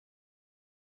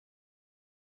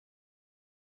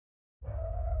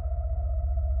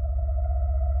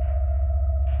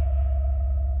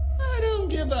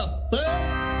give a fuck.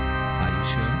 Are you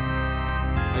sure?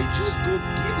 I just don't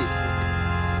give a fuck.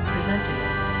 Presenting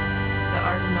The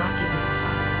Art of Not Giving a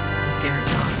Fuck with Garrett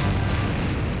John.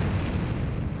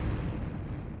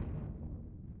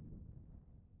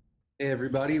 Hey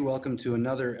everybody, welcome to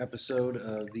another episode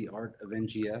of The Art of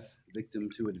NGF, Victim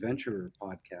to Adventurer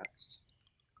podcast.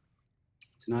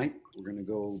 Tonight, we're going to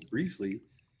go briefly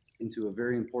into a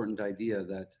very important idea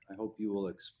that I hope you will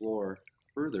explore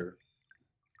further.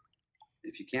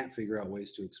 If you can't figure out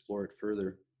ways to explore it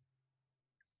further,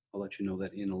 I'll let you know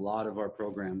that in a lot of our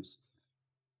programs,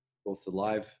 both the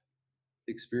live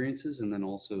experiences and then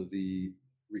also the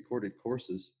recorded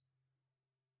courses,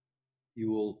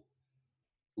 you will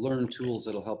learn tools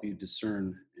that'll help you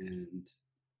discern and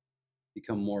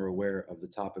become more aware of the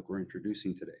topic we're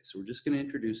introducing today. So we're just going to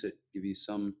introduce it, give you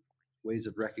some ways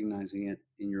of recognizing it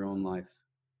in your own life,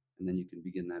 and then you can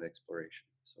begin that exploration.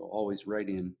 So always write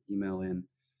in, email in,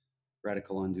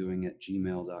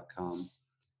 radicalundoing@gmail.com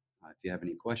if you have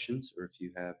any questions or if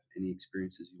you have any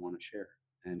experiences you want to share.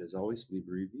 And as always, leave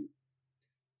a review.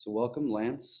 So welcome,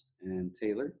 Lance and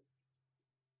Taylor.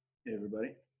 Hey,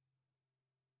 everybody.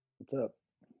 What's up?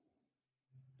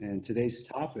 And today's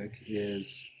topic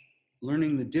is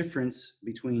learning the difference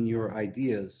between your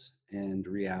ideas and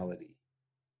reality.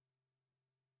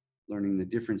 Learning the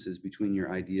differences between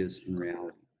your ideas and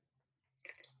reality.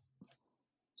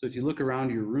 So if you look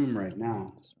around your room right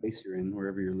now, the space you're in,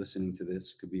 wherever you're listening to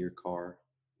this, could be your car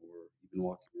or even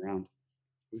walking around.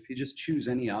 If you just choose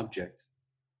any object,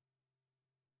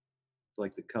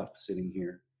 like the cup sitting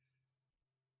here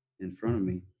in front of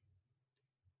me.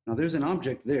 Now there's an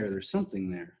object there, there's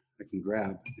something there I can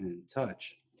grab and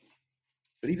touch.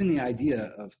 But even the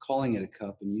idea of calling it a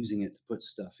cup and using it to put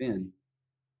stuff in,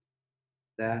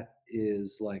 that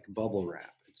is like bubble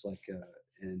wrap. It's like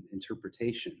an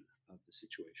interpretation of the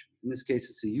situation. In this case,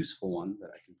 it's a useful one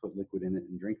that I can put liquid in it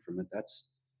and drink from it. That's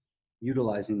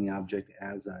utilizing the object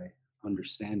as I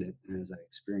understand it and as I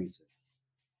experience it.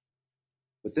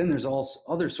 But then there's all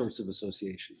other sorts of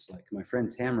associations. Like my friend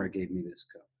Tamara gave me this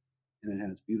cup, and it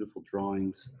has beautiful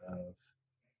drawings of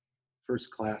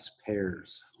first-class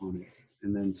pears on it,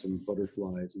 and then some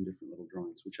butterflies and different little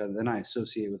drawings, which then I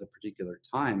associate with a particular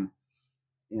time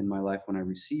in my life when I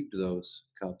received those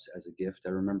cups as a gift. I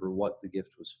remember what the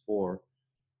gift was for,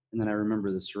 and then I remember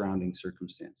the surrounding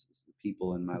circumstances, the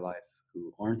people in my life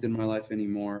who aren't in my life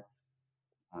anymore.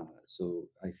 So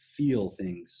I feel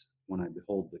things when I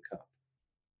behold the cup.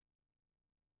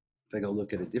 If I go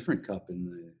look at a different cup in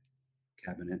the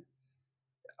cabinet,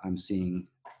 I'm seeing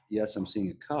a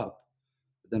cup,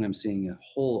 but then I'm seeing a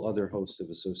whole other host of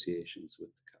associations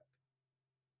with the cup.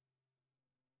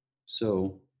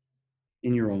 So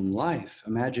in your own life,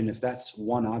 imagine if that's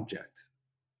one object.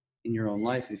 In your own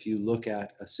life, if you look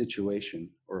at a situation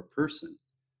or a person,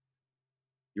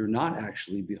 you're not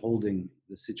actually beholding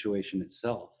the situation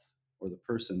itself or the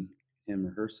person, him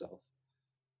or herself.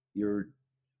 You're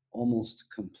almost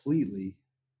completely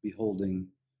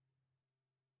beholding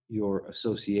your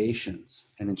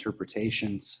associations and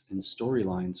interpretations and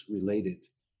storylines related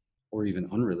or even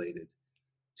unrelated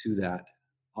to that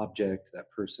object,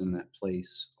 that person, that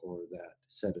place, or that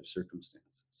set of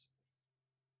circumstances.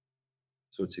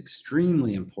 So it's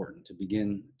extremely important to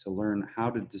begin to learn how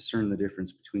to discern the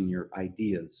difference between your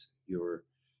ideas, your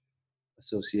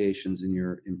associations, and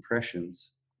your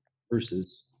impressions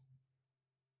versus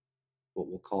what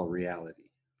we'll call reality,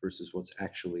 versus what's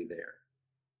actually there.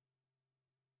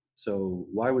 So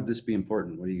why would this be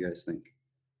important? What do you guys think?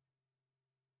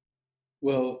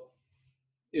 Well,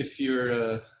 if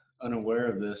you're unaware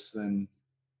of this, then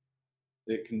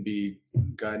it can be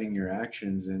guiding your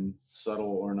actions in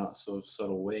subtle or not so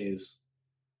subtle ways.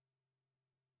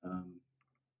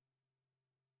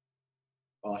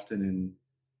 Often in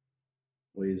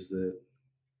ways that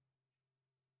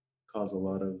cause a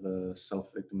lot of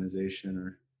self-victimization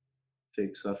or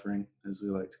fake suffering, as we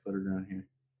like to put it around here.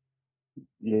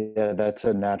 Yeah, that's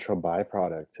a natural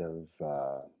byproduct of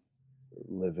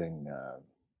living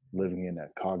in a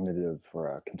cognitive or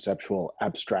a conceptual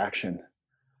abstraction.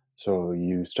 So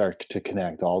you start to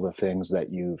connect all the things that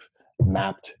you've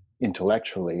mapped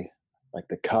intellectually, like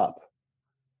the cup,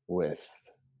 with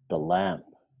the lamp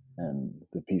and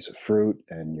the piece of fruit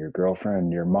and your girlfriend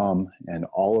and your mom, and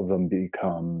all of them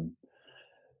become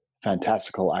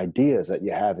fantastical ideas that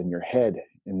you have in your head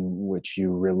in which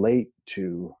you relate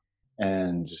to.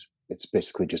 And it's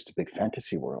basically just a big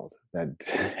fantasy world that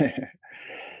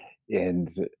and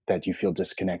that you feel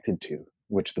disconnected to,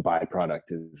 which the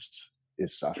byproduct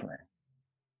is suffering,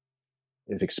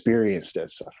 is experienced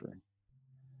as suffering.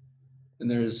 And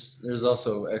there's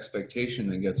also expectation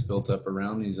that gets built up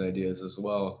around these ideas as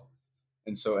well.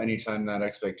 And so anytime that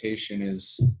expectation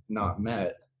is not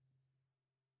met,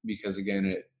 because again,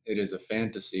 it is a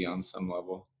fantasy on some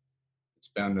level, it's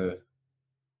bound to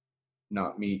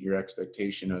not meet your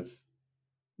expectation of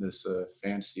this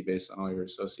fantasy based on all your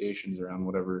associations around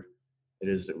whatever it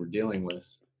is that we're dealing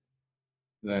with,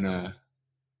 then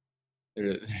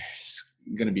there's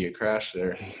going to be a crash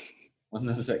there when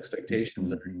those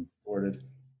expectations are afforded.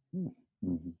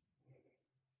 Mhm.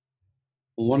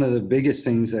 Well, one of the biggest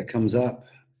things that comes up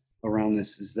around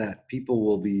this is that people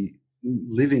will be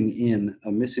living in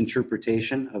a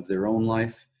misinterpretation of their own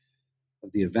life,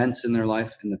 of the events in their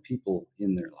life, and the people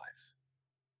in their life.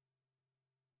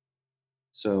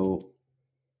 So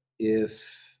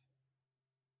if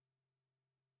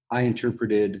I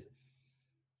interpreted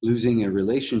losing a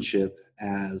relationship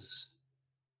as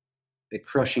a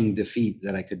crushing defeat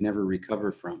that I could never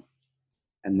recover from,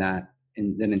 and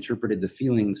then interpreted the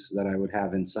feelings that I would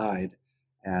have inside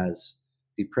as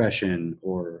depression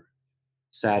or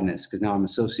sadness, because now I'm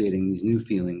associating these new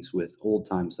feelings with old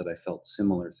times that I felt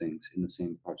similar things in the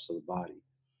same parts of the body.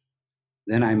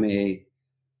 Then I may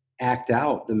act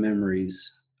out the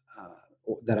memories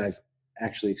that I've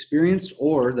actually experienced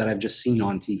or that I've just seen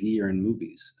on TV or in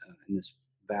movies in this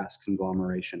vast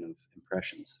conglomeration of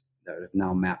impressions that have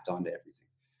now mapped onto everything.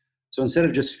 So instead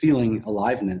of just feeling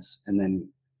aliveness, and then,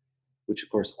 which of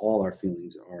course all our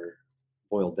feelings are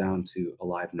boiled down to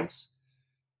aliveness,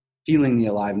 feeling the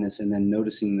aliveness and then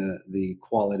noticing the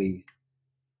quality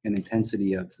and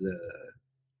intensity of the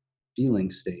feeling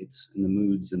states and the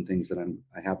moods and things that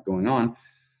I have going on,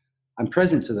 I'm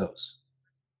present to those.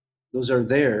 Those are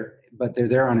there, but they're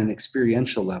there on an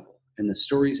experiential level. And the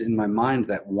stories in my mind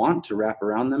that want to wrap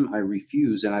around them, I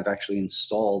refuse, and I've actually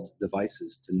installed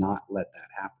devices to not let that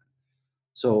happen.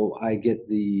 So I get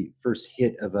the first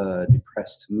hit of a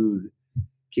depressed mood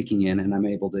kicking in, and I'm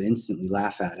able to instantly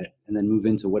laugh at it and then move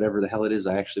into whatever the hell it is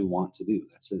I actually want to do.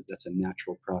 That's a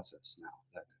natural process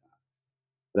now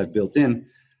that I've built in,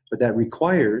 but that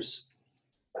requires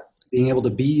being able to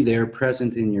be there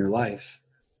present in your life,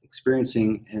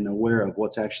 experiencing and aware of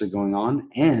what's actually going on,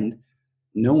 and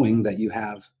knowing that you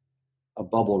have a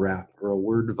bubble wrap or a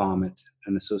word vomit,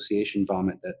 an association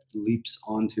vomit that leaps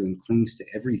onto and clings to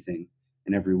everything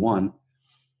and everyone,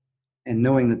 and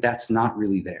knowing that that's not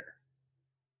really there.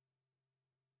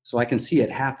 So I can see it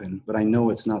happen, but I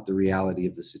know it's not the reality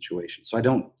of the situation. So I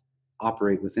don't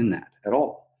operate within that at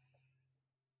all.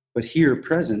 But here,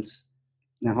 present,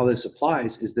 now how this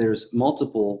applies is there's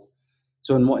multiple.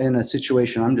 So in a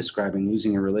situation I'm describing,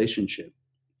 losing a relationship,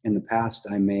 in the past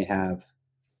I may have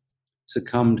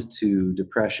succumbed to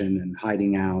depression and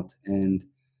hiding out. And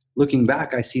looking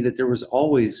back, I see that there was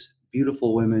always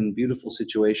beautiful women, beautiful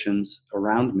situations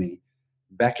around me,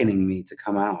 beckoning me to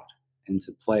come out and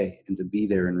to play and to be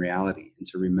there in reality and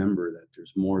to remember that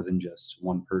there's more than just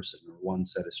one person or one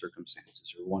set of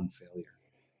circumstances or one failure.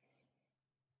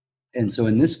 And so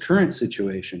in this current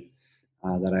situation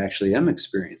that I actually am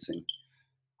experiencing,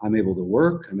 I'm able to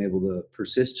work, I'm able to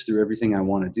persist through everything I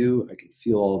want to do. I can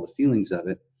feel all the feelings of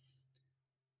it.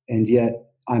 And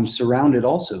yet I'm surrounded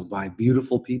also by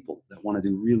beautiful people that want to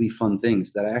do really fun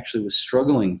things that I actually was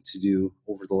struggling to do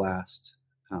over the last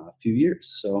few years.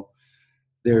 So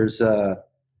there's a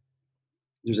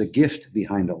gift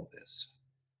behind all this.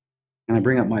 And I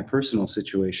bring up my personal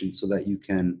situation so that you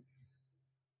can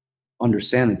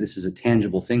understand that this is a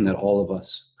tangible thing that all of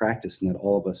us practice and that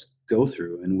all of us go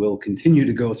through and will continue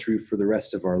to go through for the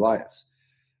rest of our lives,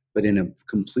 but in a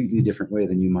completely different way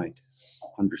than you might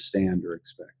understand or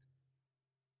expect.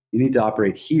 You need to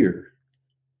operate here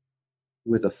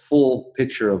with a full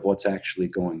picture of what's actually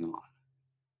going on.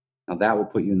 Now that will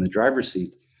put you in the driver's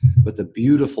seat, but the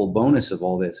beautiful bonus of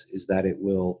all this is that it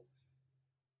will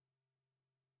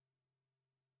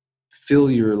fill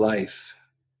your life.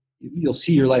 You'll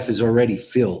see your life is already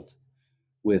filled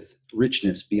with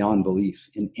richness beyond belief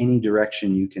in any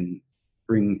direction you can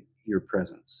bring your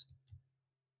presence.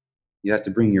 You have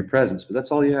to bring your presence, but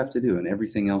that's all you have to do, and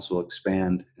everything else will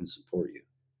expand and support you.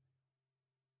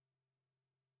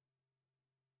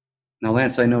 Now,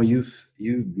 Lance, I know you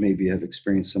maybe have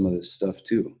experienced some of this stuff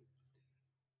too.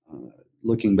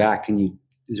 Looking back,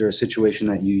 is there a situation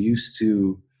that you used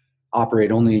to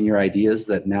operate only in your ideas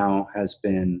that now has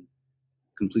been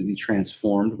completely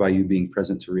transformed by you being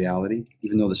present to reality,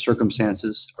 even though the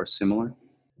circumstances are similar?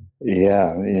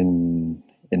 Yeah, in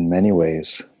many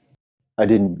ways. I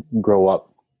didn't grow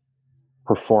up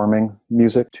performing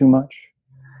music too much.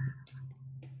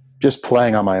 Just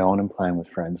playing on my own and playing with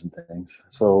friends and things.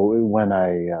 So when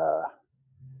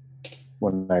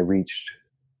I reached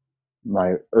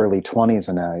my early 20s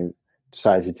and I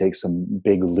decided to take some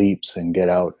big leaps and get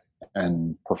out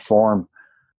and perform,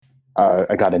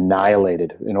 I got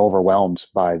annihilated and overwhelmed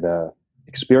by the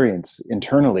experience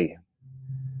internally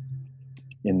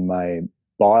in my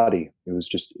body. It was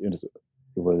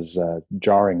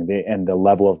jarring, and the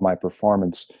level of my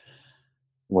performance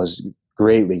was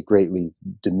greatly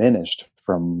diminished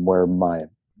from where my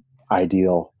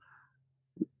ideal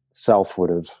self would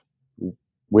have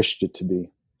wished it to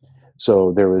be.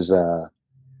 So there was a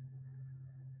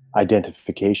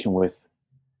identification with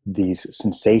these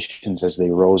sensations as they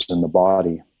rose in the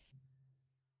body,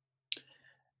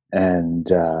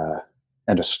 and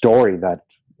a story that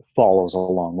follows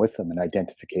along with them, an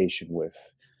identification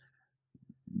with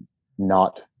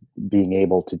not being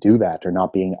able to do that, or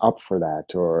not being up for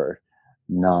that, or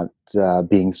not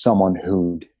being someone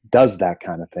who does that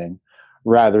kind of thing,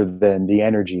 rather than the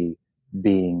energy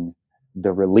being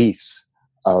the release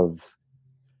of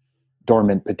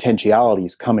dormant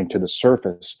potentialities coming to the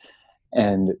surface,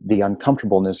 and the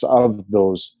uncomfortableness of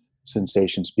those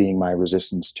sensations being my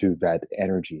resistance to that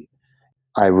energy.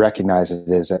 I recognize it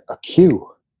as a cue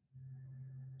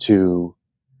to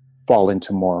fall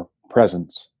into more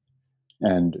presence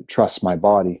and trust my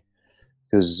body,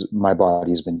 because my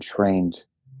body has been trained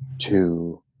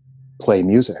to play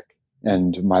music,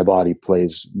 and my body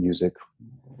plays music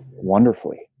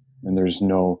wonderfully, and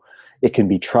it can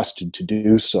be trusted to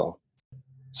do so.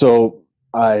 So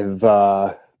I've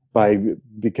by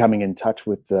becoming in touch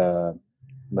with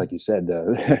like you said,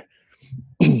 the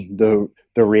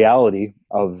reality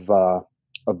of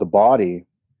the body,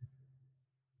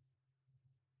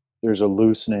 there's a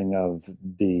loosening of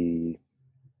the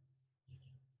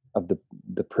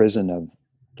prison of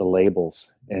the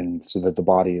labels, and so that the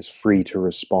body is free to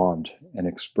respond and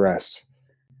express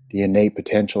the innate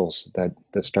potentials that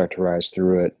start to rise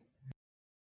through it.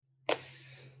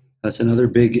 That's another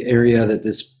big area that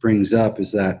this brings up,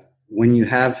 is that when you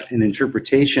have an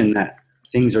interpretation that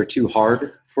things are too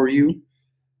hard for you,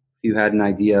 if you had an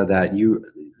idea that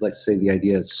let's say the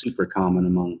idea is super common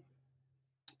among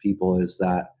people, is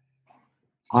that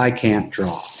I can't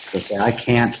draw. Let's say I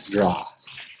can't draw.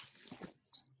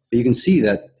 But you can see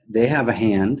that they have a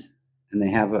hand and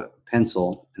they have a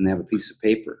pencil and they have a piece of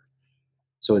paper.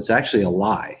 So it's actually a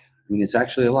lie. I mean, it's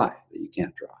actually a lie that you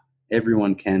can't draw.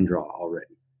 Everyone can draw already.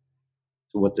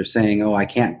 So what they're saying, I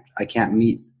can't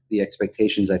meet the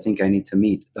expectations I think I need to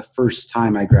meet the first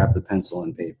time I grab the pencil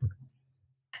and paper,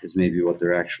 is maybe what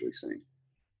they're actually saying.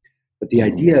 But the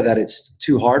idea that it's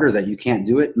too hard or that you can't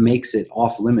do it makes it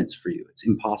off limits for you. It's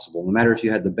impossible. No matter if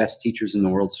you had the best teachers in the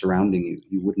world surrounding you,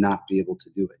 you would not be able to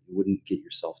do it. You wouldn't get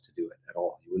yourself to do it at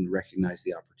all. You wouldn't recognize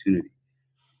the opportunity.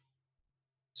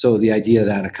 So the idea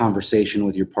that a conversation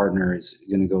with your partner is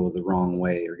going to go the wrong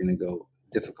way or going to go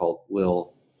difficult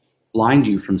will blind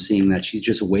you from seeing that she's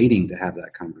just waiting to have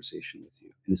that conversation with you.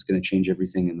 And it's going to change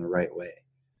everything in the right way,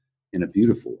 in a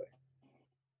beautiful way.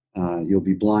 You'll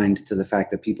be blind to the fact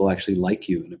that people actually like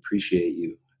you and appreciate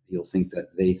you. You'll think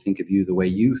that they think of you the way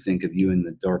you think of you in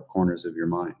the dark corners of your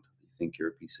mind. You think you're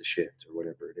a piece of shit or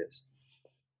whatever it is.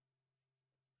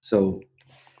 So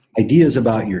ideas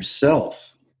about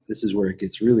yourself, this is where it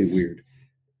gets really weird.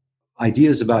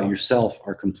 Ideas about yourself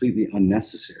are completely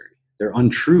unnecessary. They're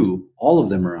untrue. All of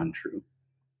them are untrue.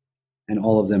 And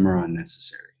all of them are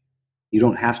unnecessary. You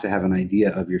don't have to have an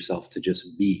idea of yourself to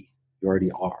just be. You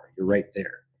already are. You're right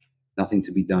there. Nothing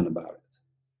to be done about it.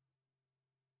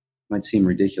 Might seem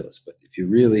ridiculous, but if you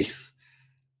really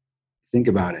think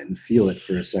about it and feel it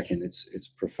for a second, it's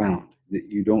profound. That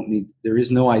there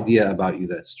is no idea about you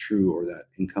that's true or that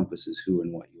encompasses who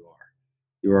and what you are.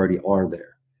 You already are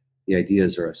there. The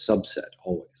ideas are a subset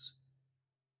always.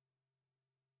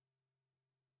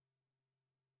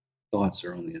 Thoughts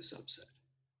are only a subset.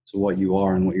 So what you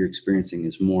are and what you're experiencing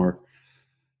is more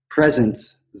present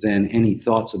than any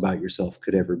thoughts about yourself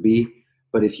could ever be.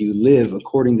 But if you live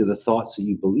according to the thoughts that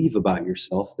you believe about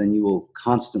yourself, then you will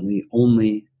constantly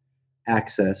only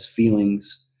access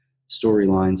feelings,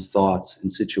 storylines, thoughts, and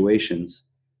situations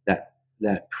that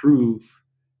prove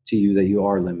to you that you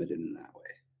are limited in that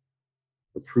way,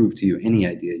 or prove to you any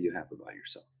idea you have about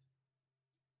yourself.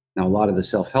 Now, a lot of the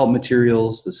self-help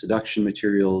materials, the seduction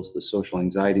materials, the social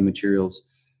anxiety materials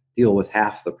deal with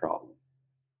half the problem,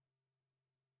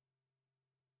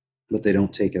 but they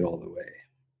don't take it all the way.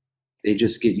 They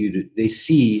just get you to, they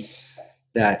see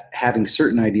that having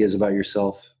certain ideas about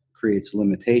yourself creates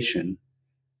limitation,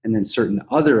 and then certain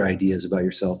other ideas about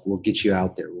yourself will get you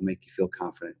out there, will make you feel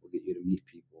confident, will get you to meet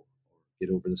people, or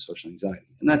get over the social anxiety.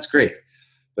 And that's great.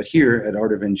 But here at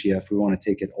Art of NGF, we want to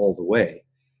take it all the way.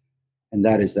 And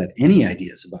that is that any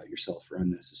ideas about yourself are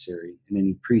unnecessary, and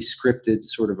any pre-scripted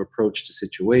sort of approach to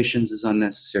situations is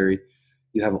unnecessary.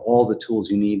 You have all the tools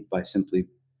you need by simply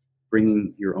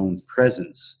bringing your own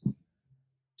presence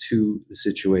to the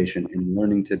situation and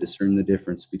learning to discern the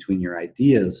difference between your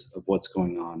ideas of what's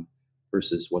going on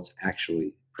versus what's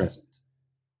actually present.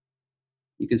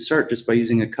 You can start just by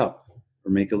using a cup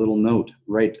or make a little note.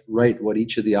 Write what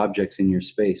each of the objects in your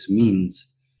space means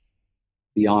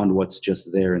beyond what's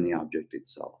just there in the object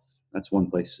itself. That's one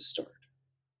place to start.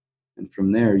 And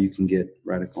from there, you can get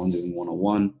Radical Undoing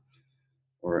 101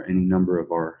 or any number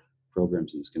of our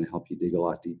programs, and it's going to help you dig a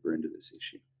lot deeper into this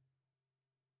issue.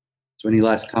 So any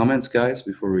last comments, guys,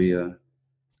 before we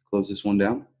close this one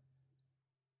down?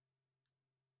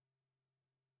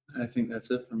 I think that's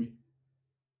it for me.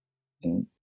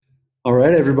 All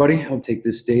right, everybody, I'll take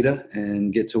this data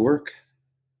and get to work.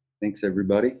 Thanks,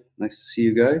 everybody. Nice to see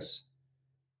you guys.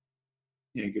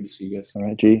 Yeah, good to see you guys. All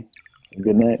right, G.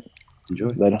 Good night. Enjoy.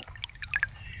 Later.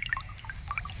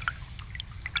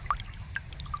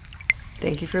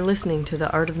 Thank you for listening to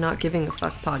the Art of Not Giving a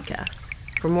Fuck podcast.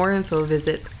 For more info,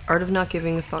 visit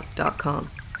artofnotgivingafuck.com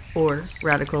or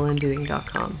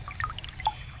radicalundoing.com.